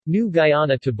New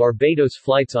Guyana to Barbados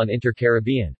flights on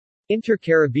Intercaribbean.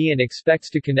 Intercaribbean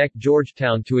expects to connect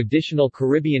Georgetown to additional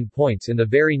Caribbean points in the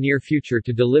very near future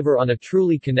to deliver on a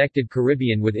truly connected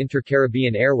Caribbean with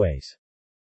Intercaribbean Airways.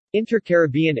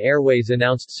 Intercaribbean Airways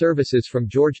announced services from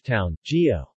Georgetown,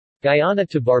 Geo. Guyana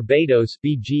to Barbados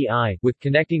BGI, with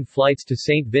connecting flights to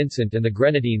St. Vincent and the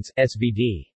Grenadines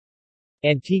SVD.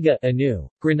 Antigua ANU.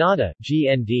 Grenada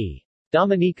GND.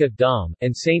 Dominica DOM,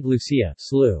 and St. Lucia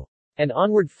SLU. An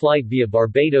onward flight via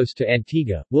Barbados to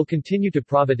Antigua will continue to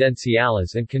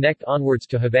Providenciales and connect onwards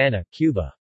to Havana,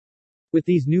 Cuba. With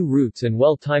these new routes and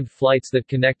well-timed flights that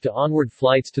connect to onward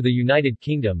flights to the United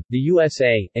Kingdom, the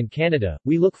USA, and Canada,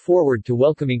 we look forward to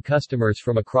welcoming customers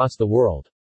from across the world.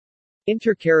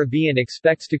 Intercaribbean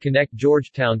expects to connect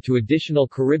Georgetown to additional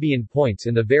Caribbean points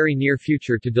in the very near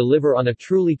future to deliver on a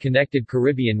truly connected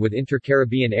Caribbean with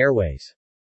Intercaribbean Airways.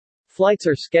 Flights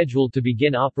are scheduled to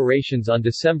begin operations on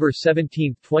December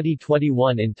 17,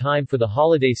 2021 in time for the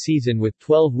holiday season, with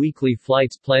 12 weekly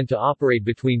flights planned to operate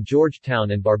between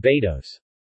Georgetown and Barbados.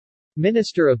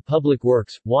 Minister of Public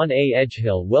Works, Juan A.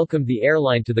 Edgehill welcomed the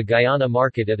airline to the Guyana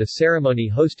market at a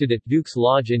ceremony hosted at Duke's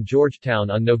Lodge in Georgetown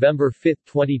on November 5,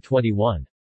 2021.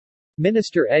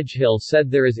 Minister Edgehill said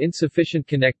there is insufficient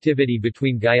connectivity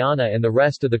between Guyana and the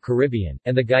rest of the Caribbean,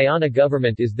 and the Guyana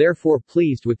government is therefore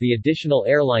pleased with the additional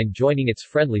airline joining its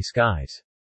friendly skies.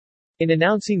 In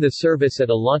announcing the service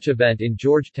at a launch event in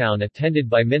Georgetown attended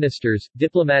by ministers,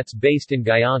 diplomats based in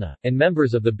Guyana, and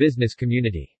members of the business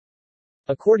community.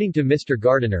 According to Mr.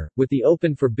 Gardiner, with the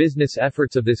open for business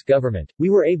efforts of this government, we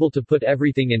were able to put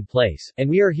everything in place, and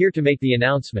we are here to make the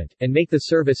announcement, and make the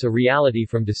service a reality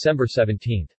from December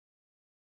 17.